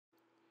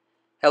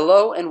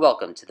Hello and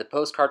welcome to the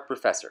Postcard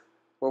Professor,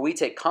 where we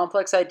take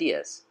complex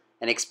ideas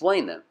and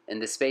explain them in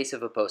the space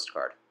of a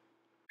postcard.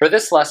 For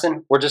this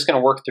lesson, we're just going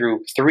to work through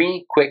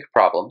 3 quick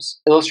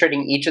problems,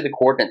 illustrating each of the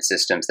coordinate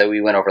systems that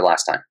we went over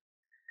last time.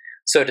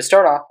 So to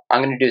start off,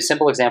 I'm going to do a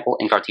simple example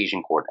in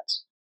Cartesian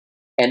coordinates.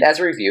 And as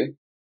a review,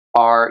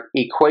 our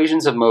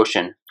equations of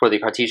motion for the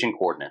Cartesian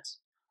coordinates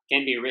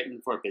can be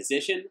written for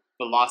position,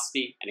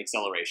 velocity, and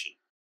acceleration.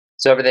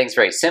 So everything's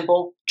very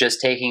simple,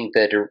 just taking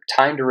the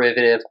time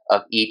derivative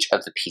of each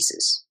of the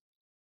pieces.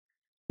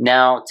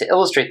 Now, to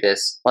illustrate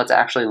this, let's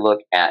actually look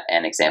at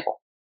an example.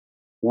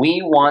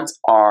 We want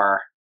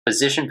our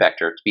position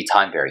vector to be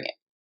time varying.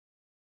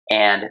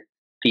 And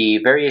the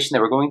variation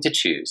that we're going to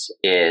choose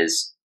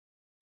is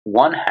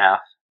 1/2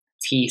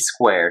 t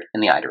squared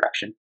in the I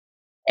direction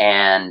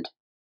and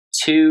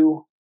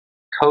 2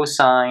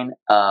 cosine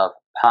of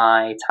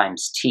pi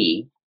times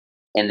t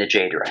in the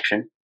j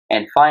direction.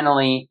 And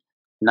finally,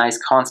 nice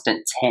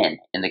constant 10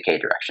 in the k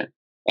direction.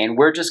 And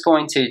we're just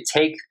going to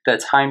take the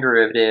time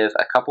derivative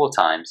a couple of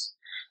times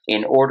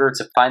in order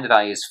to find the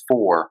values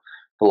for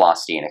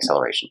velocity and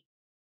acceleration.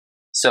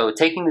 So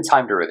taking the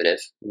time derivative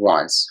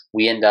once,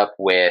 we end up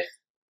with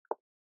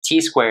t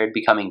squared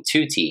becoming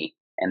 2t,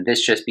 and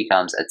this just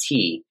becomes a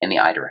t in the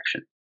I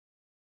direction.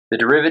 The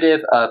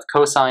derivative of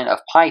cosine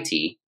of pi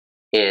t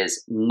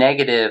is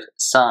negative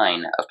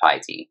sine of pi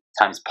t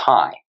times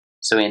pi.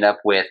 So we end up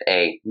with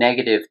a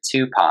negative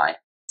 2 pi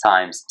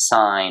times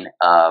sine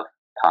of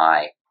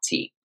pi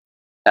t.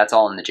 That's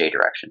all in the j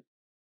direction.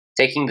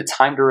 Taking the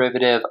time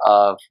derivative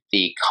of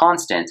the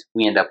constant,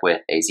 we end up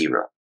with a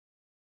 0.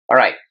 All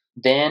right,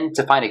 then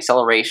to find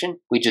acceleration,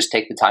 we just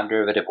take the time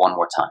derivative one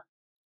more time.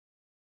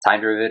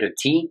 Time derivative of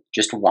t,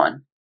 just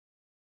 1.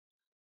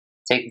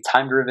 Take the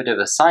time derivative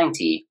of sine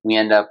t, we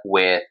end up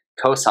with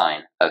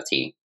cosine of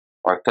t,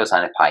 or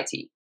cosine of pi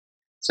t.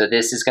 So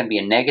this is going to be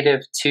a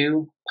negative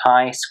 2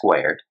 pi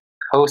squared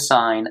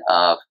cosine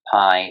of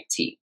pi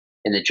t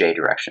in the j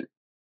direction.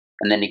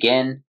 And then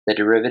again, the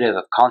derivative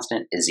of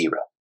constant is 0.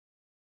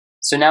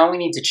 So now we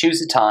need to choose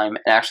the time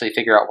and actually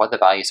figure out what the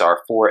values are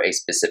for a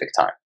specific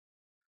time.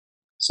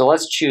 So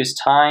let's choose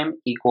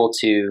time equal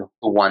to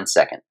 1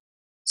 second.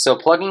 So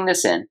plugging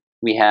this in,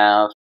 we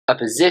have a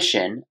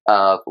position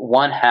of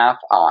 1/2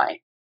 I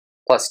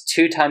plus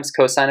 2 times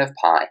cosine of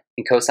pi,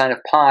 and cosine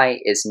of pi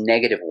is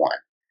negative 1.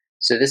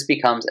 So this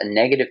becomes a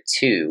negative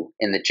 2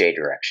 in the j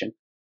direction,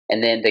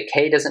 and then the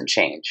k doesn't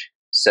change,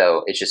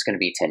 so it's just going to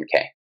be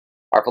 10k.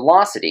 Our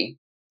velocity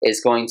is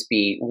going to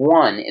be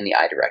 1 in the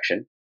I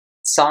direction.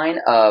 Sine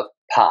of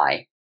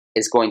pi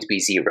is going to be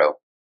 0,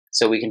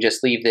 so we can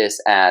just leave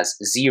this as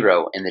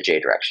 0 in the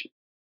j direction.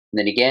 And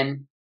then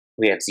again,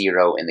 we have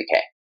 0 in the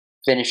k.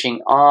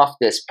 Finishing off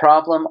this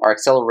problem, our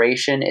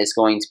acceleration is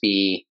going to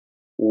be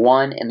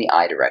 1 in the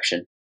I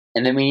direction,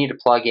 and then we need to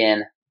plug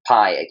in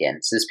pi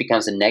again, so this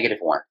becomes a negative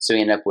 1, so we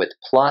end up with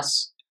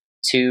plus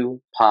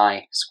 2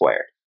 pi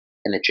squared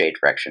in the j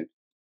direction,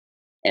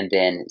 and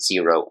then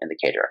 0 in the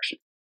k direction.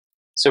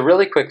 So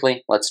really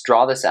quickly, let's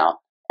draw this out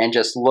and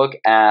just look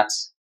at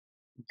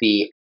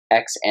the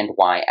x and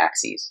y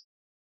axes.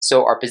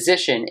 So our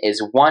position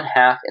is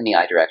 1/2 in the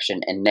I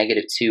direction and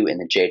negative 2 in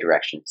the j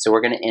direction. So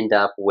we're going to end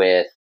up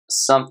with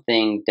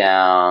something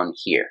down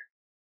here.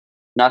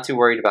 Not too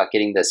worried about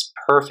getting this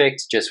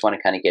perfect, just want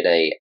to kind of get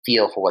a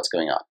feel for what's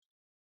going on.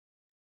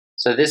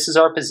 So this is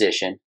our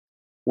position.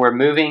 We're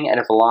moving at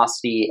a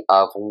velocity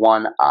of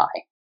 1I.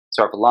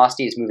 So our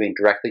velocity is moving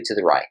directly to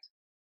the right.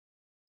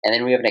 And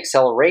then we have an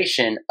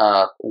acceleration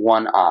of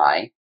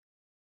 1I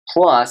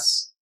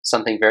plus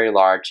something very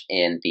large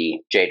in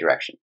the j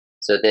direction.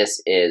 So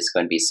this is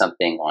going to be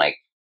something like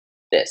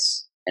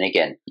this. And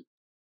again,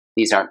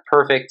 these aren't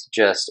perfect,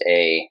 just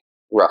a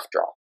rough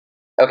draw.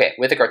 Okay,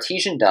 with the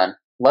Cartesian done,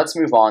 let's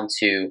move on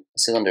to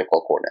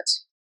cylindrical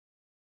coordinates.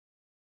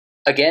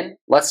 Again,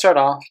 let's start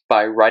off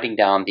by writing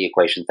down the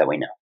equations that we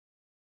know.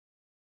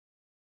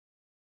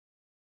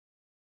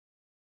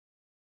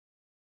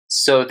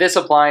 So this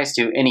applies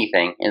to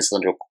anything in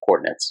cylindrical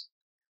coordinates.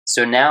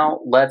 So now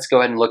let's go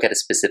ahead and look at a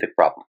specific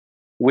problem.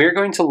 We're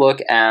going to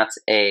look at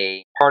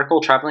a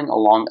particle traveling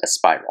along a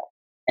spiral.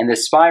 And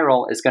this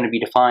spiral is going to be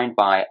defined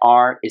by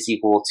r is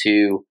equal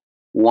to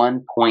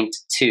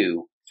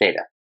 1.2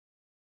 theta.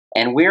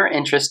 And we're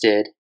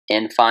interested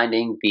in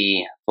finding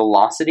the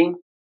velocity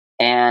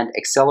and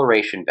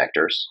acceleration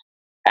vectors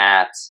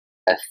at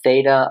a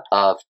theta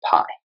of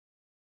pi.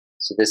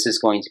 So this is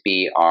going to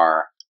be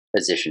our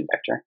position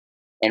vector.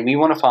 And we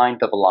want to find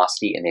the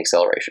velocity and the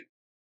acceleration.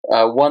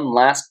 One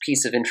last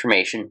piece of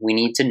information, we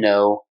need to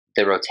know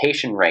the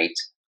rotation rate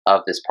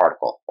of this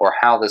particle, or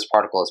how this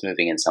particle is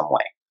moving in some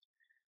way.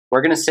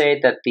 We're going to say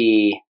that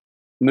the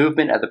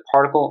movement of the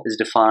particle is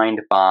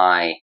defined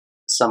by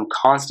some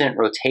constant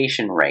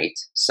rotation rate,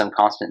 some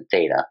constant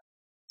theta.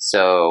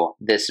 So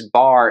this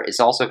bar is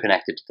also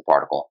connected to the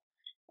particle,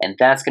 and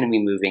that's going to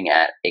be moving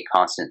at a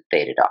constant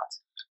theta dot.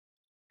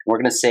 We're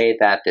going to say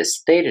that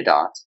this theta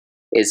dot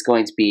is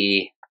going to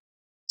be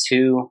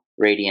 2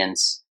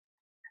 radians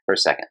per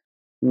second.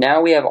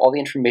 Now we have all the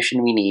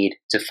information we need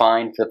to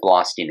find the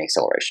velocity and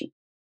acceleration.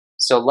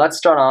 So let's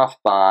start off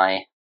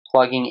by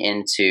plugging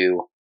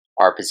into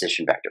our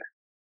position vector.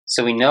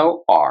 So we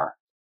know r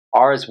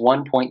is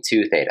 1.2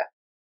 theta.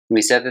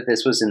 We said that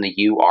this was in the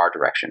UR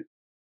direction.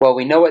 Well,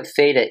 we know what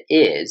theta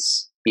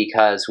is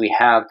because we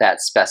have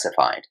that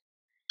specified.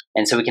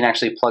 And so we can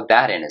actually plug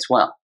that in as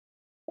well.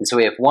 And so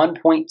we have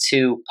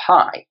 1.2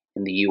 pi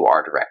in the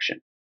UR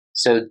direction.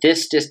 So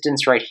this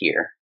distance right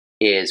here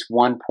is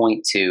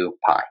 1.2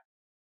 pi.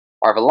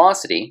 Our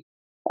velocity,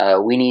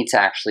 we need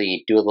to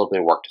actually do a little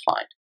bit of work to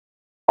find.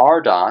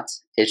 R dot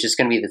is just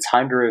going to be the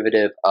time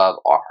derivative of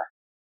r.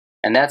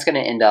 And that's going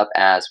to end up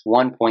as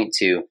 1.2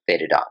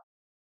 theta dot.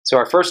 So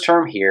our first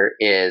term here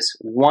is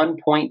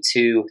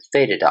 1.2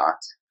 theta dot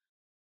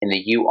in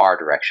the UR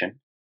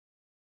direction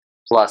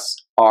plus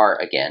r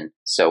again.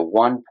 So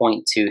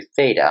 1.2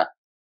 theta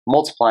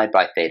multiplied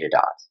by theta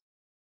dot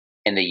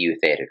in the U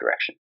theta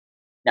direction.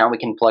 Now we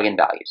can plug in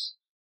values.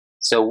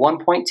 So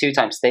 1.2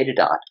 times theta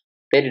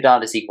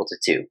dot is equal to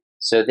 2.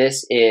 So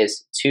this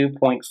is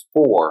 2.4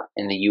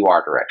 in the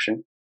UR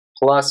direction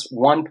plus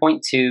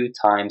 1.2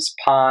 times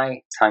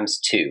pi times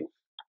 2.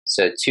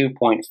 So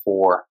 2.4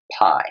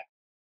 pi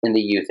in the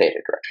U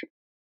theta direction.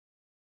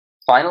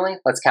 Finally,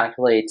 let's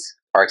calculate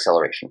our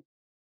acceleration.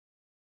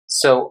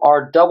 So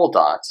our double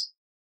dot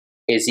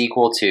is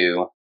equal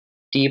to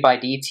d by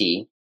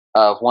dt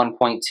of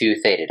 1.2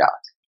 theta dot.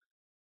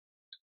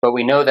 But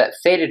we know that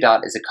theta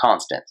dot is a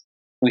constant.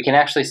 We can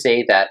actually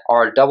say that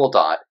r double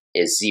dot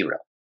is 0.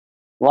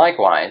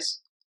 Likewise,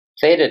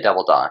 theta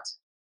double dot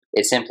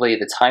is simply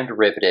the time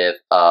derivative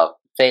of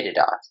theta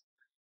dot.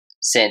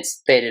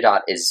 Since theta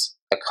dot is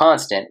a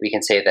constant, we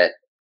can say that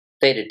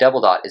theta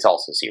double dot is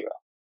also 0.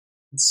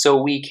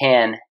 So we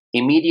can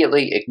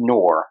immediately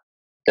ignore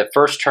the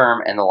first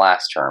term and the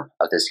last term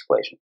of this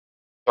equation.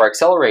 So our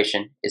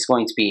acceleration is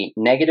going to be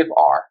negative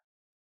r,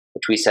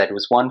 which we said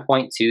was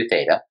 1.2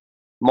 theta,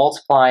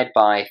 multiplied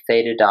by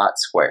theta dot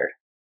squared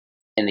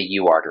in the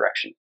UR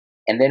direction.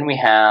 And then we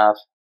have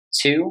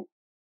 2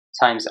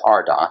 times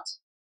r dot,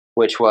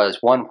 which was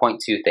 1.2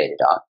 theta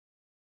dot,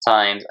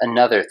 times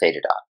another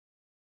theta dot.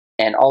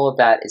 And all of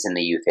that is in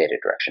the U theta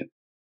direction.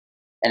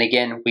 And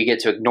again, we get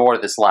to ignore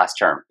this last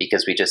term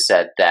because we just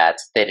said that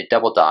theta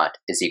double dot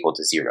is equal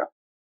to 0.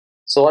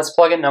 So let's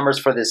plug in numbers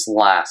for this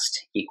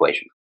last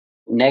equation.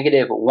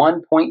 Negative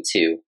 1.2,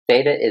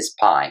 theta is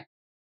pi.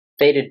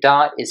 Theta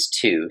dot is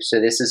 2, so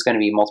this is going to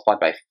be multiplied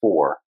by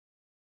 4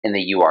 in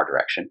the UR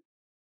direction.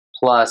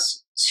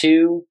 Plus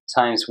 2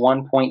 times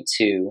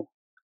 1.2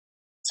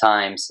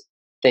 times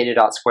theta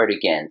dot squared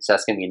again, so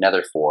that's going to be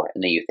another 4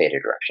 in the U theta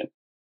direction.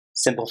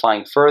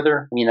 Simplifying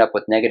further, we end up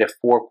with negative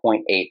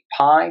 4.8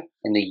 pi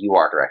in the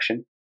UR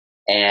direction,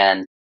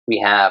 and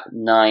we have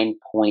 9.6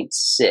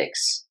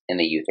 in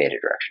the U theta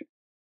direction.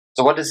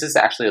 So what does this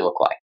actually look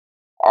like?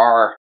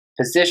 Our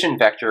position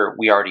vector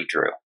we already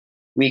drew.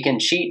 We can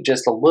cheat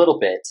just a little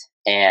bit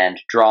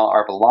and draw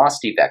our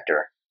velocity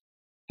vector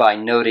by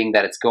noting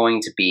that it's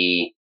going to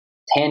be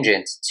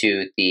tangent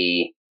to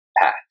the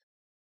path.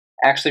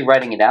 Actually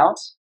writing it out,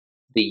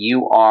 the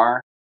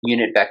UR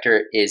unit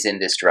vector is in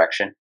this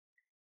direction.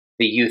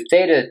 The U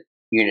theta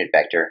unit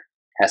vector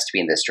has to be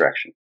in this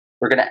direction.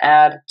 We're going to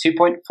add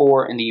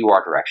 2.4 in the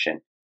UR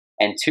direction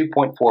and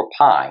 2.4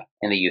 pi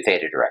in the U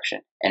theta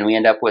direction, and we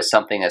end up with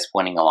something that's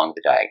pointing along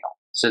the diagonal.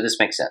 So this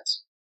makes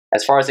sense.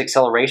 As far as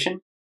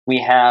acceleration,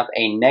 we have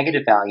a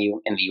negative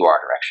value in the UR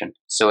direction,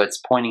 so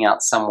it's pointing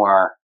out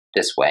somewhere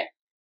this way,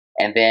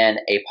 and then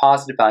a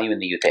positive value in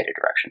the U theta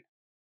direction.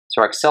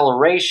 So our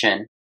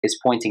acceleration is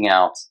pointing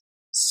out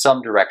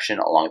some direction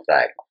along the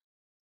diagonal.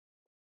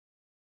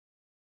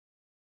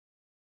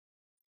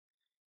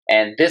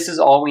 And this is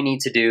all we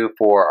need to do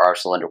for our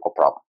cylindrical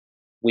problem.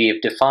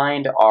 We've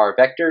defined our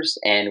vectors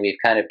and we've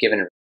kind of given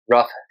a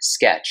rough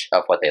sketch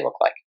of what they look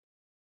like.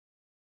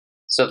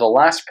 So the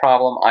last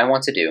problem I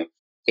want to do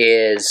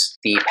is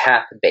the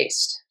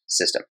path-based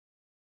system.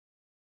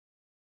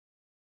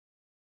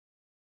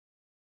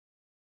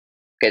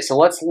 Okay, so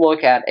let's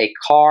look at a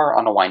car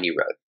on a windy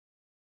road.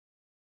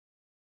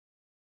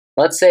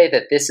 Let's say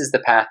that this is the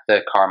path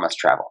the car must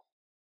travel.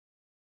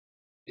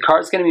 The car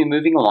is going to be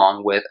moving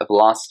along with a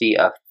velocity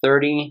of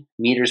 30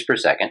 meters per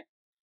second,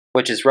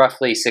 which is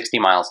roughly 60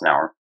 miles an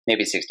hour,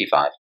 maybe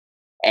 65.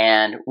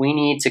 And we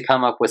need to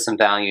come up with some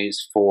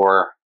values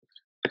for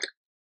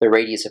the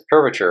radius of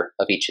curvature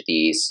of each of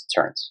these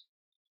turns.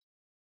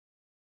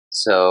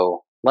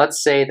 So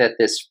let's say that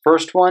this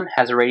first one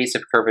has a radius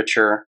of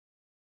curvature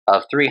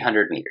of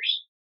 300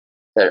 meters.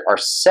 That our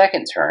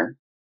second turn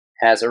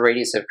has a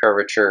radius of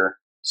curvature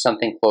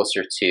something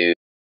closer to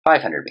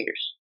 500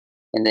 meters.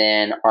 And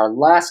then our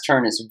last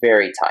turn is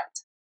very tight.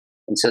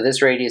 And so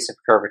this radius of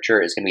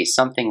curvature is going to be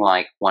something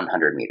like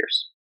 100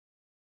 meters.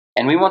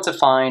 And we want to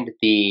find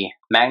the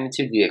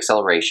magnitude of the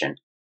acceleration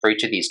for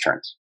each of these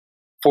turns.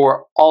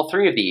 For all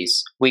three of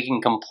these, we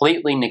can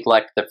completely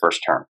neglect the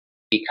first term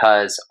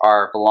because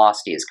our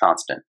velocity is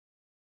constant.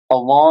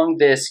 Along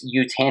this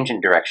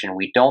U-tangent direction,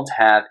 we don't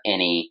have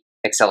any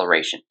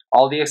acceleration.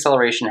 All the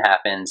acceleration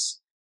happens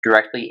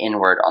directly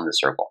inward on the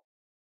circle.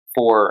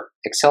 For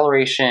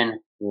acceleration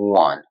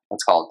 1,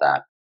 let's call it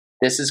that.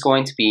 This is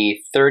going to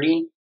be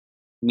 30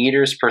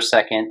 meters per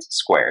second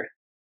squared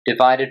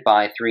divided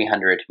by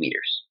 300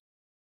 meters.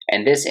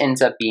 And this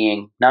ends up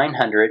being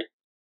 900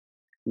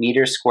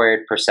 meters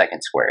squared per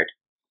second squared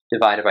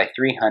divided by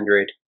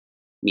 300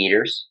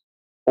 meters,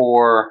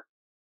 or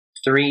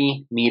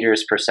 3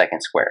 meters per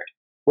second squared,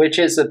 which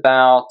is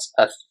about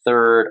a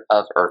third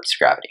of Earth's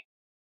gravity.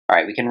 All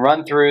right, we can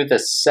run through the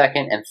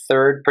second and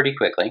third pretty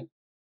quickly.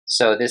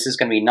 So this is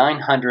going to be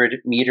 900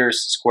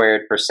 meters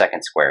squared per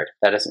second squared.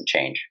 That doesn't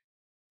change.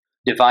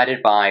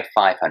 Divided by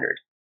 500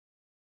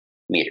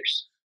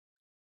 meters.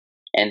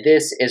 And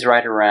this is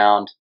right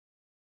around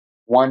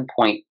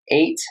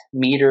 1.8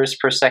 meters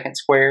per second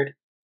squared,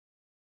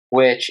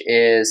 which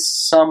is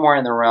somewhere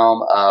in the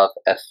realm of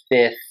a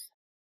fifth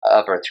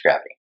of Earth's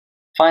gravity.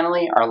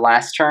 Finally, our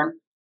last term,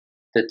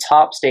 the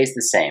top stays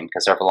the same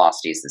because our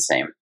velocity is the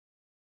same.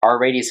 Our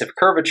radius of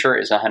curvature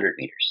is 100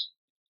 meters.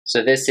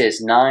 So this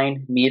is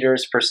 9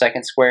 meters per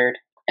second squared,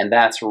 and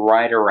that's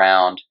right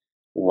around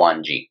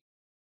 1g.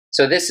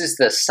 So this is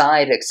the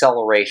side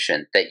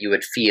acceleration that you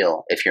would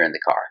feel if you're in the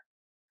car.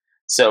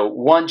 So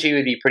 1g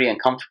would be pretty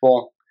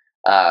uncomfortable,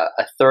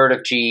 a third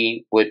of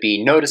g would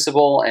be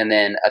noticeable, and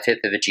then a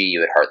fifth of a g you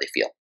would hardly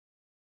feel.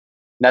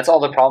 And that's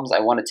all the problems I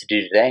wanted to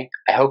do today.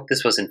 I hope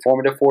this was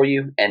informative for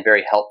you and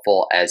very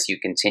helpful as you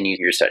continue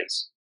your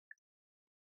studies.